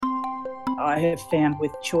I have found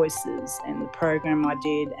with choices and the program I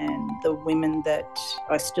did and the women that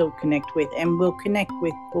I still connect with and will connect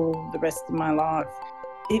with for the rest of my life,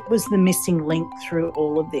 it was the missing link through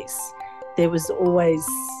all of this. There was always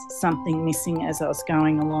something missing as I was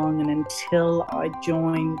going along, and until I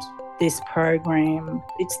joined this program,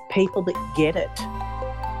 it's people that get it.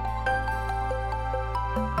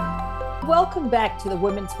 Welcome back to the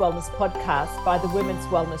Women's Wellness Podcast by the Women's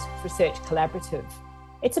Wellness Research Collaborative.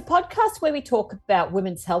 It's a podcast where we talk about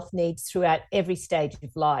women's health needs throughout every stage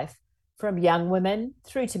of life, from young women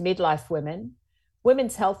through to midlife women,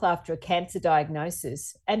 women's health after a cancer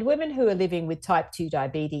diagnosis, and women who are living with type 2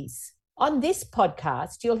 diabetes. On this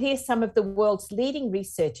podcast, you'll hear some of the world's leading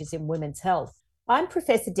researchers in women's health. I'm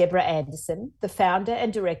Professor Debra Anderson, the founder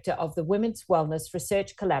and director of the Women's Wellness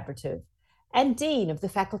Research Collaborative and Dean of the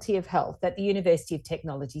Faculty of Health at the University of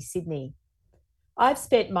Technology, Sydney. I've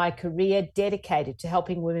spent my career dedicated to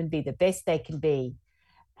helping women be the best they can be.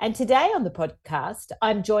 And today on the podcast,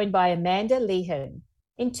 I'm joined by Amanda Lehane.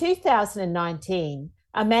 In 2019,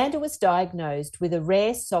 Amanda was diagnosed with a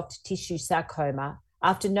rare soft tissue sarcoma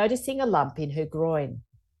after noticing a lump in her groin.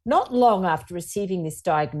 Not long after receiving this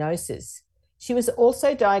diagnosis, she was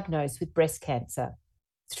also diagnosed with breast cancer.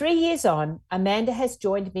 3 years on, Amanda has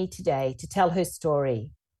joined me today to tell her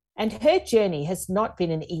story. And her journey has not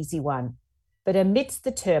been an easy one. But amidst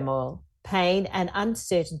the turmoil, pain, and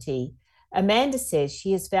uncertainty, Amanda says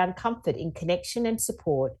she has found comfort in connection and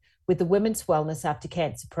support with the Women's Wellness After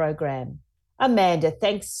Cancer program. Amanda,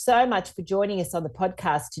 thanks so much for joining us on the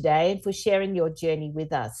podcast today and for sharing your journey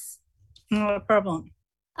with us. No problem.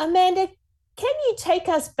 Amanda, can you take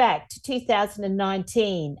us back to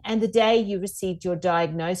 2019 and the day you received your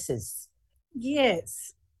diagnosis?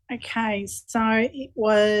 Yes. Okay, so it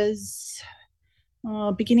was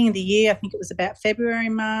beginning of the year. I think it was about February,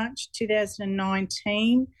 March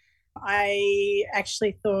 2019. I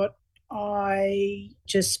actually thought I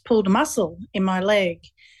just pulled a muscle in my leg.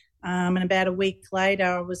 And about a week later,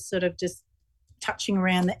 I was sort of just touching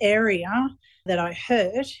around the area that I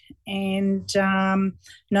hurt and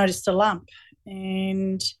noticed a lump.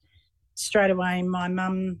 And straight away, my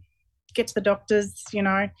mum, get to the doctors,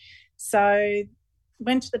 So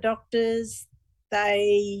went to the doctors.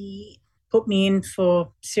 They put me in for a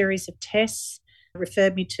series of tests,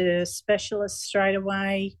 referred me to specialists straight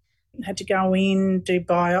away, had to go in, do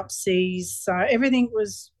biopsies. So everything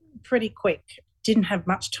was pretty quick. Didn't have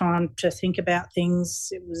much time to think about things.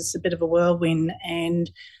 It was a bit of a whirlwind. And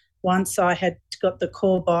once I had got the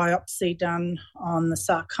core biopsy done on the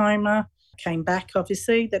sarcoma, came back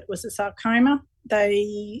obviously that it was a sarcoma.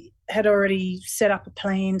 They had already set up a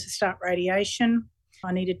plan to start radiation.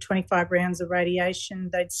 I needed 25 rounds of radiation.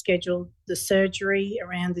 They'd scheduled the surgery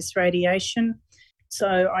around this radiation.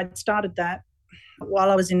 So I'd started that. While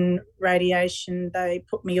I was in radiation, they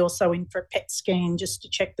put me also in for a PET scan just to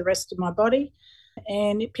check the rest of my body.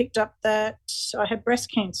 And it picked up that I had breast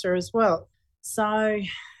cancer as well. So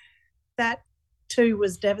that too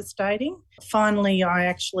was devastating. Finally, I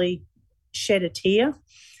actually shed a tear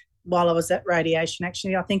while I was at radiation.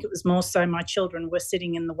 Actually, I think it was more so my children were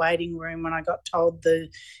sitting in the waiting room when I got told the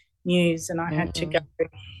news, and I had to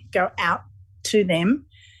go out to them.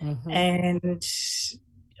 And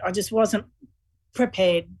I just wasn't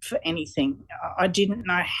prepared for anything. I didn't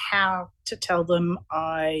know how to tell them.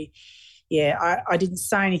 I didn't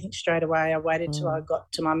say anything straight away. I waited till I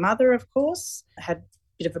got to my mother, of course. I had a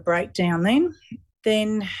bit of a breakdown then.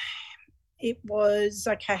 Then it was,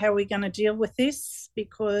 okay, how are we going to deal with this?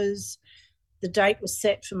 Because the date was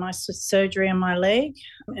set for my surgery on my leg,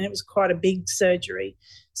 and it was quite a big surgery.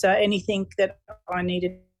 So anything that I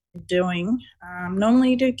needed doing, normally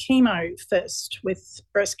you do chemo first with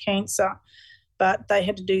breast cancer, but they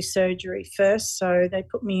had to do surgery first. So they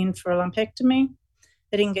put me in for a lumpectomy.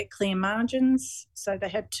 They didn't get clear margins, so they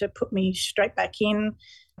had to put me straight back in.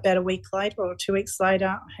 About a week later or 2 weeks later,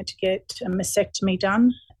 I had to get a mastectomy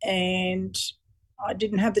done, and I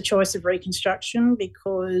didn't have the choice of reconstruction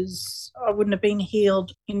because I wouldn't have been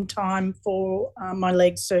healed in time for my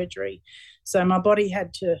leg surgery. So my body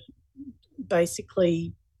had to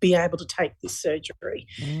basically be able to take this surgery.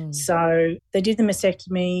 So they did the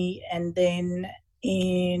mastectomy, and then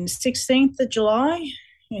in 16th of July,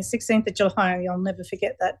 I'll never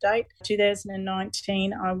forget that date,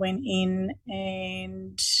 2019, I went in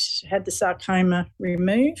and had the sarcoma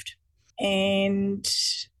removed. And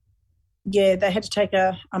they had to take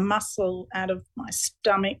a muscle out of my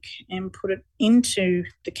stomach and put it into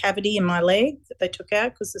the cavity in my leg that they took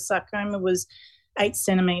out because the sarcoma was 8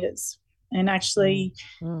 centimetres. And actually,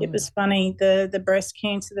 it was funny, the breast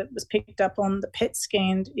cancer that was picked up on the PET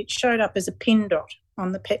scan, it showed up as a pin dot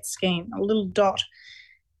on the PET scan, a little dot.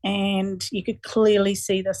 And you could clearly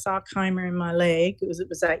see the sarcoma in my leg. It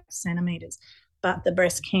was 8 centimetres. But the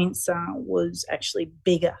breast cancer was actually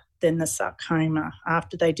bigger than the sarcoma.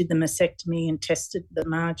 After they did the mastectomy and tested the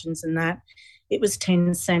margins and that, it was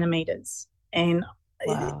 10 centimetres. And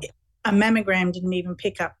wow. A mammogram didn't even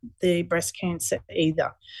pick up the breast cancer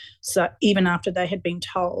either. So even after they had been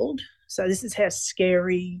told, so this is how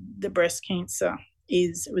scary the breast cancer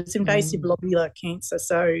is. It was invasive lobular cancer,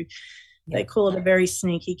 so they call it a very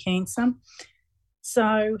sneaky cancer.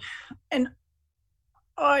 So, and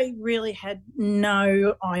I really had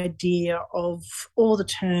no idea of all the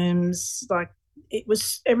terms. Like,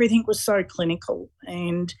 everything was so clinical,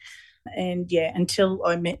 and until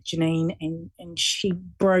I met Janine and she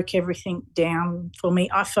broke everything down for me.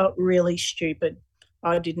 I felt really stupid.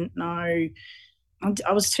 I didn't know.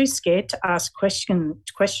 I was too scared to ask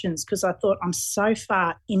questions because I thought, I'm so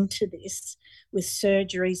far into this with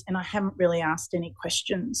surgeries and I haven't really asked any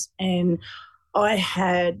questions. And I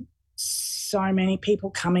had so many people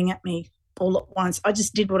coming at me all at once. I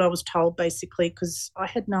just did what I was told, basically, because I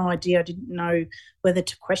had no idea. I didn't know whether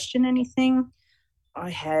to question anything. I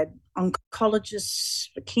had oncologists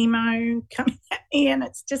for chemo coming at me, and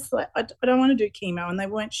it's just like, I don't want to do chemo, and they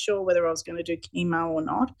weren't sure whether I was going to do chemo or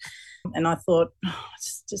not. And I thought,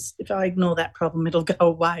 it's just, if I ignore that problem, it'll go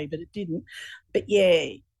away, but it didn't. But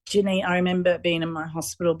yeah, Janine, I remember being in my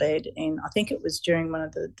hospital bed, and I think it was during one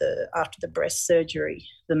of the after the breast surgery,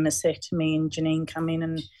 the mastectomy, and Janine come in,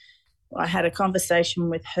 and I had a conversation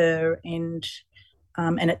with her, and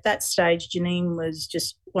at that stage, Janine was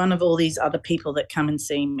just one of all these other people that come and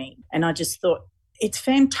see me. And I just thought, it's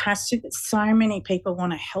fantastic that so many people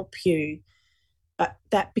want to help you, but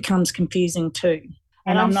that becomes confusing too.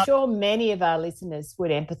 And I'm sure many of our listeners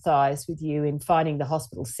would empathise with you in finding the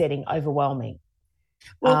hospital setting overwhelming.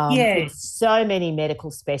 Well, With so many medical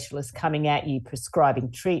specialists coming at you,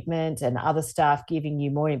 prescribing treatment, and other staff giving you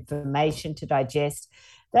more information to digest.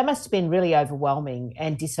 That must have been really overwhelming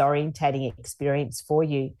and disorientating experience for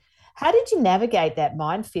you. How did you navigate that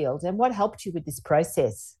minefield, and what helped you with this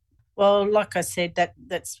process? Well, like I said,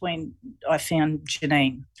 that's when I found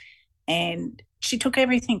Janine, and she took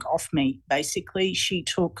everything off me, basically. She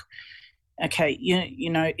took, okay, you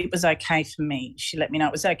know, it was okay for me. She let me know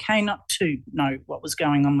it was okay not to know what was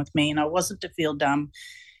going on with me, and I wasn't to feel dumb.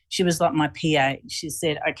 She was like my PA. She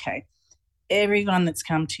said, okay, everyone that's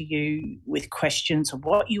come to you with questions of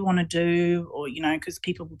what you want to do, or, you know, because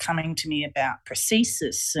people were coming to me about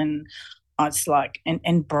prosthesis, and I was like,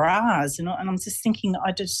 and bras, and I'm just thinking,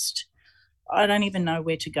 I don't even know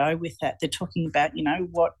where to go with that. They're talking about, you know,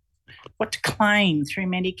 what to claim through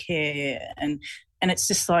Medicare, and it's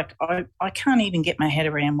just like, I can't even get my head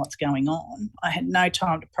around what's going on. I had no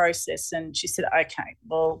time to process. And she said, okay,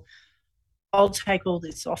 well, I'll take all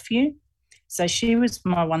this off you. So she was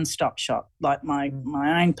my one-stop shop, like my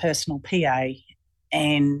own personal PA.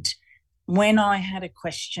 And when I had a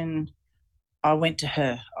question, I went to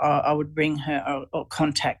her. I would ring her or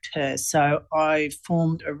contact her. So I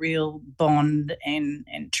formed a real bond and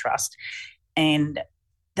trust. And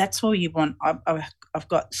that's all you want. I've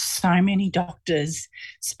got so many doctors,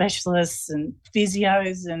 specialists and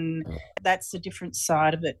physios, and that's the different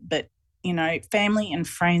side of it. But, you know, family and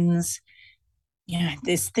friends, you know,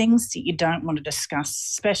 there's things that you don't want to discuss,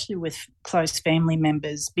 especially with close family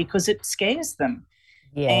members, because it scares them.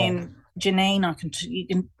 Yeah. And Janine,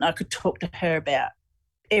 I could talk to her about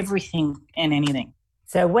everything and anything.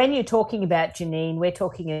 So when you're talking about Janine, we're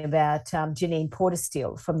talking about Janine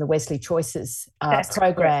Portersteel from the Wesley Choices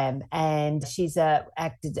program, correct. And she's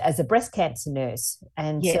acted as a breast cancer nurse.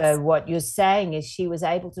 And yes. So what you're saying is she was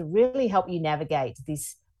able to really help you navigate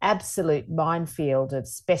this absolute minefield of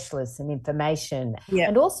specialists and information,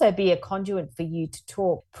 and also be a conduit for you to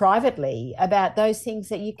talk privately about those things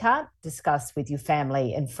that you can't discuss with your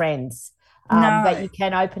family and friends, that you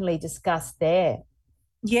can openly discuss there.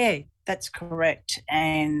 Yeah, that's correct.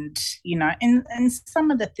 And, you know, and some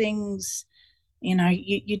of the things, you know,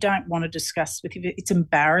 you don't want to discuss with you. It's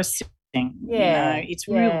embarrassing. Yeah, you know, it's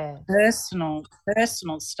real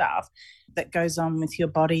personal stuff that goes on with your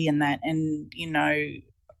body and that. And, you know,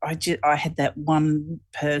 I had that one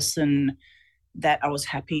person that I was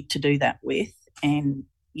happy to do that with. And,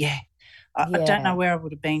 I don't know where I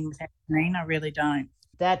would have been without Janine. I really don't.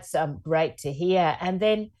 That's great to hear. And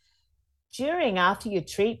then after your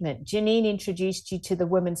treatment, Janine introduced you to the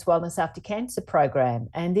Women's Wellness After Cancer program.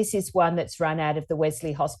 And this is one that's run out of the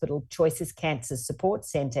Wesley Hospital Choices Cancer Support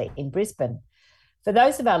Centre in Brisbane. For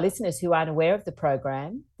those of our listeners who aren't aware of the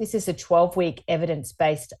program, this is a 12-week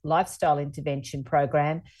evidence-based lifestyle intervention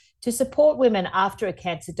program to support women after a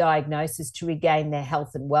cancer diagnosis to regain their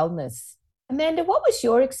health and wellness. Amanda, what was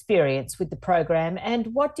your experience with the program and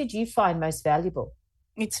what did you find most valuable?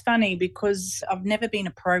 It's funny because I've never been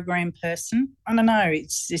a program person. I don't know,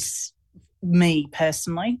 it's just me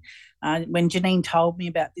personally. When Janine told me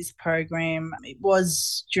about this program, it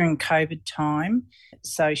was during COVID time.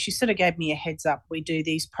 So she sort of gave me a heads up. We do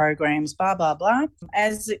these programs, blah, blah, blah.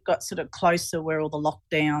 As it got sort of closer where all the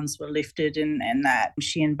lockdowns were lifted and that,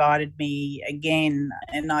 she invited me again.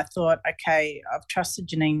 And I thought, okay, I've trusted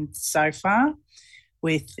Janine so far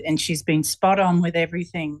and she's been spot on with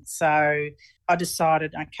everything. So I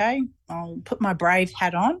decided, okay, I'll put my brave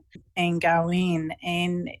hat on and go in.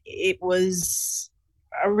 And it was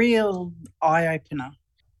a real eye-opener.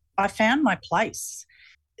 I found my place.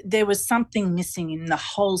 There was something missing in the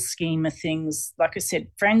whole scheme of things. Like I said,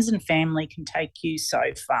 friends and family can take you so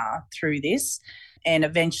far through this. And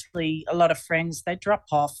eventually a lot of friends, they drop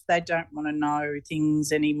off. They don't want to know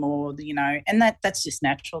things anymore, and that's just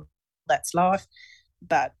natural. That's life.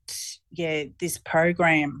 But, yeah, this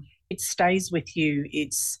program, it stays with you.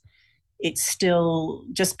 It's still,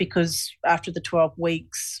 just because after the 12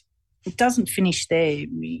 weeks, it doesn't finish there.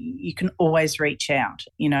 You can always reach out.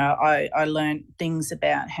 I learned things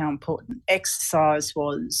about how important exercise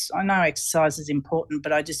was. I know exercise is important,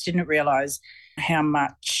 but I just didn't realise how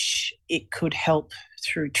much it could help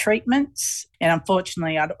through treatments. And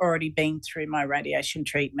unfortunately, I'd already been through my radiation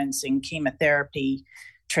treatments and chemotherapy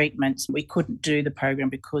treatments. We couldn't do the program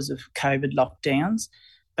because of COVID lockdowns,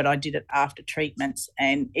 but I did it after treatments,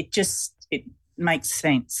 and it makes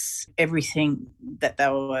sense. Everything that they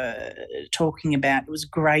were talking about, it was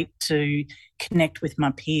great to connect with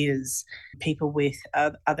my peers, people with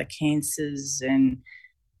other cancers, and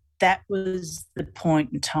that was the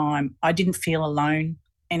point in time. I didn't feel alone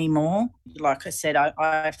anymore. Like I said,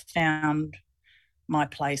 I found my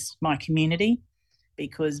place, my community,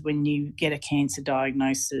 because when you get a cancer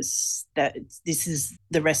diagnosis, this is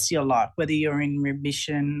the rest of your life, whether you're in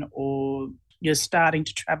remission or you're starting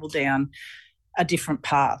to travel down a different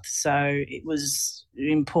path. So it was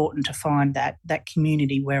important to find that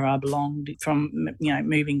community where I belonged from,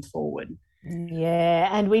 moving forward. Yeah,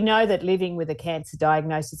 and we know that living with a cancer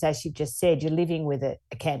diagnosis, as you just said, you're living with a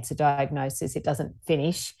cancer diagnosis. It doesn't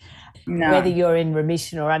finish, whether you're in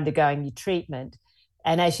remission or undergoing your treatment.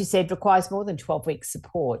 And as you said, requires more than 12 weeks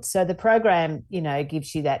support. So the program,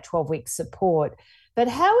 gives you that 12-week support. But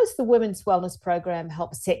how has the Women's Wellness Program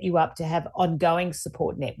helped set you up to have ongoing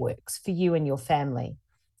support networks for you and your family?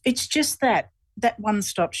 It's just that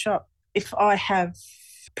one-stop shop. If I have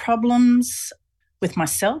problems with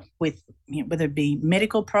myself, with whether it be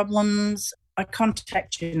medical problems, I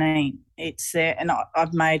contact Janine. It's there, and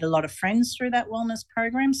I've made a lot of friends through that wellness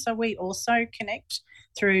program. So we also connect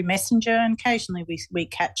through Messenger, and occasionally we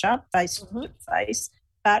catch up face to face.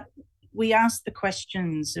 But we ask the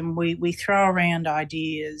questions and we throw around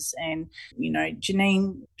ideas. And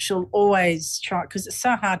Janine, she'll always try, because it's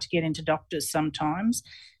so hard to get into doctors sometimes.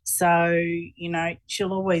 So,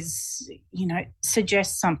 she'll always,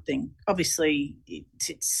 suggest something. Obviously,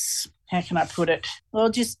 it's how can I put it? Well,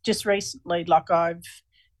 just recently, like I've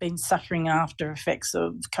been suffering after effects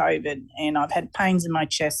of COVID, and I've had pains in my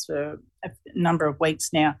chest for a number of weeks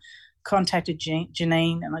now. Contacted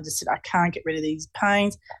Janine, and I just said, I can't get rid of these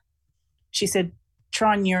pains. She said,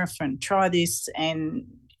 try Nurofen, try this. And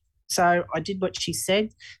so I did what she said.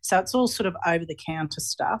 So it's all sort of over-the-counter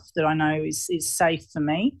stuff that I know is safe for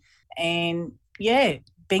me. And, yeah,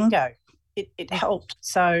 bingo, it helped.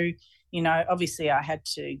 So, obviously I had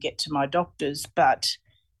to get to my doctors, but,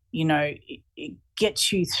 it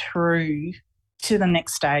gets you through to the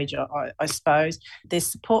next stage, I suppose. There's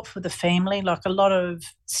support for the family, like a lot of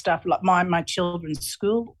stuff, like my children's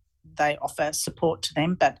school, they offer support to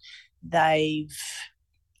them, but I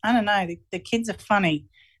don't know, the kids are funny.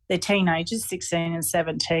 They're teenagers, 16 and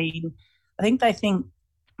 17. I think they think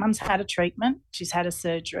Mum's had a treatment, she's had her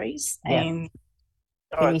surgeries, and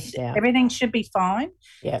everything should be fine.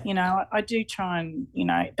 Yeah. I do try and,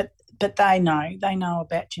 but they know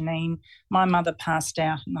about Janine. My mother passed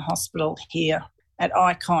out in the hospital here at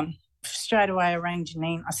Icon. Straight away I rang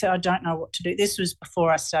Janine. I said, I don't know what to do. This was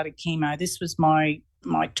before I started chemo. This was my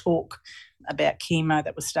talk about chemo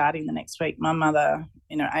that was starting the next week. My mother,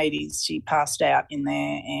 in her 80s, she passed out in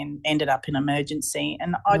there and ended up in emergency.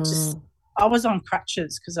 And I was on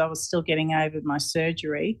crutches because I was still getting over my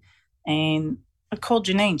surgery. And I called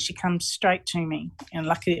Janine. She comes straight to me. And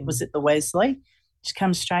luckily it was at the Wesley. She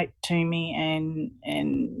comes straight to me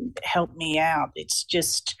and helped me out. It's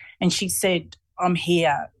just, and she said, I'm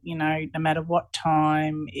here, no matter what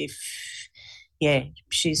time,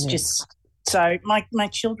 she's just So my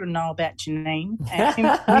children know about Janine,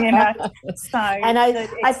 and, so. And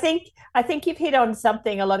I think you've hit on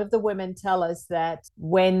something. A lot of the women tell us that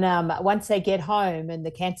when once they get home and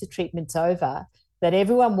the cancer treatment's over, that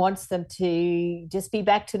everyone wants them to just be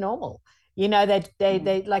back to normal.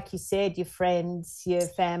 They like you said, your friends, your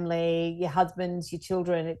family, your husbands, your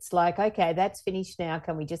children. It's like, okay, that's finished now.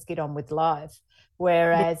 Can we just get on with life?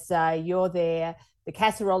 Whereas you're there, the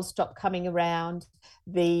casseroles stop coming around,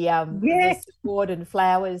 the support and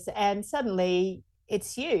flowers, and suddenly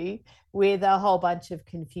it's you with a whole bunch of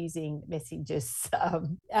confusing messages.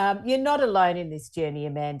 You're not alone in this journey,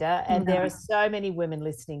 Amanda, and there are so many women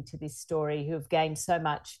listening to this story who have gained so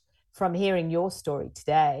much from hearing your story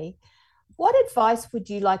today. What advice would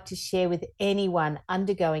you like to share with anyone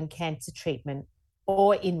undergoing cancer treatment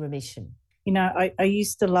or in remission? I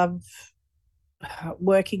used to love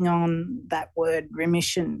working on that word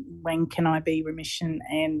remission. When can I be remission?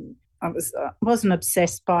 And I wasn't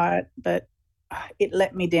obsessed by it, but it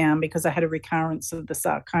let me down because I had a recurrence of the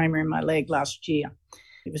sarcoma in my leg last year.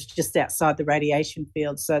 It was just outside the radiation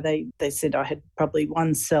field. So they said I had probably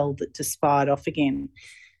one cell that just fired off again.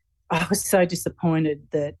 I was so disappointed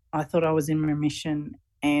that I thought I was in remission,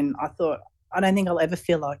 and I thought, I don't think I'll ever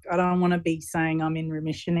feel like, I don't want to be saying I'm in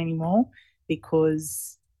remission anymore,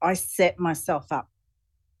 because I set myself up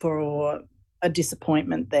for a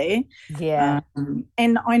disappointment there. Yeah.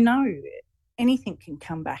 And I know anything can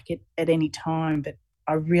come back at any time, but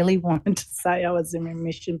I really wanted to say I was in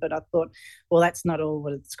remission, but I thought, well, that's not all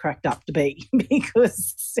what it's cracked up to be,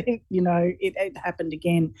 because, it happened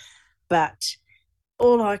again. But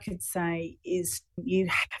all I could say is you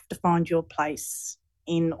have to find your place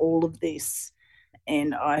in all of this.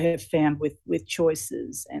 And I have found with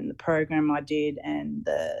choices and the program I did and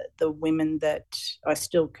the women that I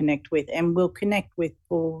still connect with and will connect with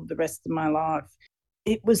for the rest of my life,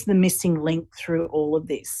 it was the missing link through all of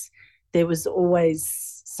this. There was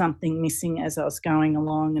always something missing as I was going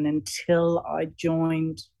along, and until I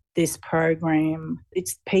joined this program,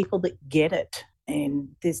 it's people that get it, and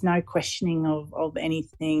there's no questioning of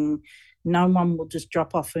anything. No one will just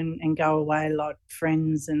drop off and go away like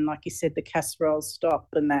friends, and like you said, the casseroles stop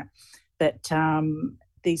and that. But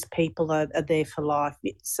these people are there for life.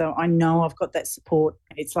 So I know I've got that support.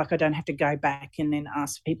 It's like I don't have to go back and then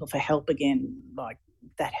ask people for help again. Like,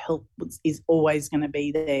 that help is always going to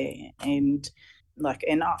be there. And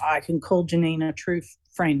I can call Janine a true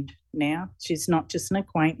friend now. She's not just an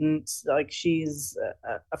acquaintance. Like, she's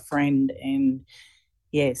a friend. And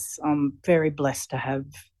yes, I'm very blessed to have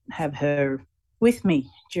her with me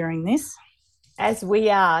during this. As we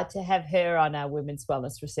are to have her on our Women's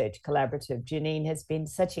Wellness Research Collaborative. Janine has been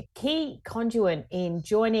such a key conduit in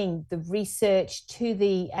joining the research to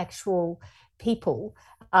the actual people.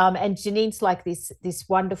 And Janine's like this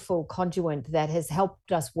wonderful conduit that has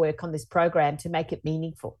helped us work on this program to make it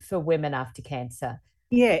meaningful for women after cancer.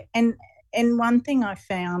 Yeah, and one thing I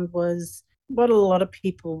found was, what a lot of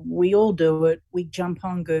people, we all do it, we jump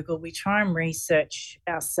on Google, we try and research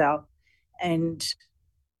ourselves, and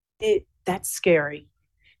that's scary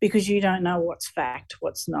because you don't know what's fact,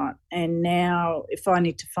 what's not. And now if I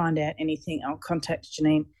need to find out anything, I'll contact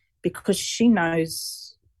Janine, because she knows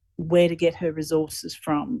where to get her resources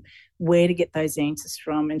from, where to get those answers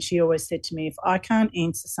from. And she always said to me, if I can't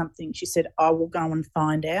answer something, she said, I will go and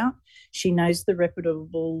find out. She knows the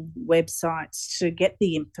reputable websites to get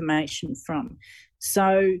the information from.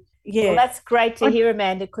 So, yeah. Well, that's great to hear,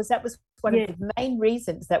 Amanda, because that was one of the main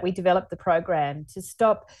reasons that we developed the program, to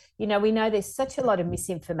stop, we know there's such a lot of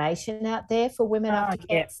misinformation out there for women after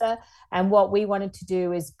cancer. And what we wanted to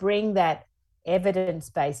do is bring that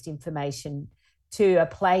evidence-based information to a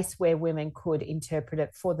place where women could interpret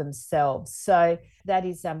it for themselves. So that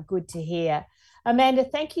is good to hear. Amanda,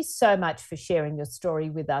 thank you so much for sharing your story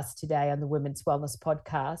with us today on the Women's Wellness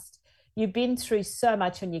Podcast. You've been through so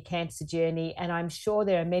much on your cancer journey, and I'm sure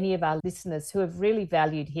there are many of our listeners who have really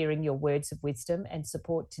valued hearing your words of wisdom and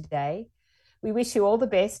support today. We wish you all the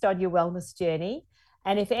best on your wellness journey.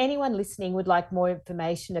 And if anyone listening would like more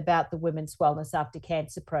information about the Women's Wellness After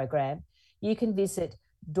Cancer program, you can visit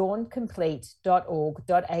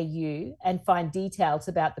dawncomplete.org.au and find details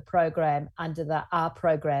about the program under the Our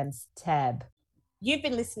Programs tab. You've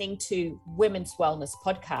been listening to Women's Wellness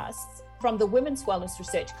Podcasts from the Women's Wellness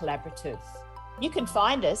Research Collaborative. You can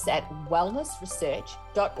find us at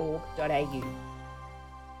wellnessresearch.org.au.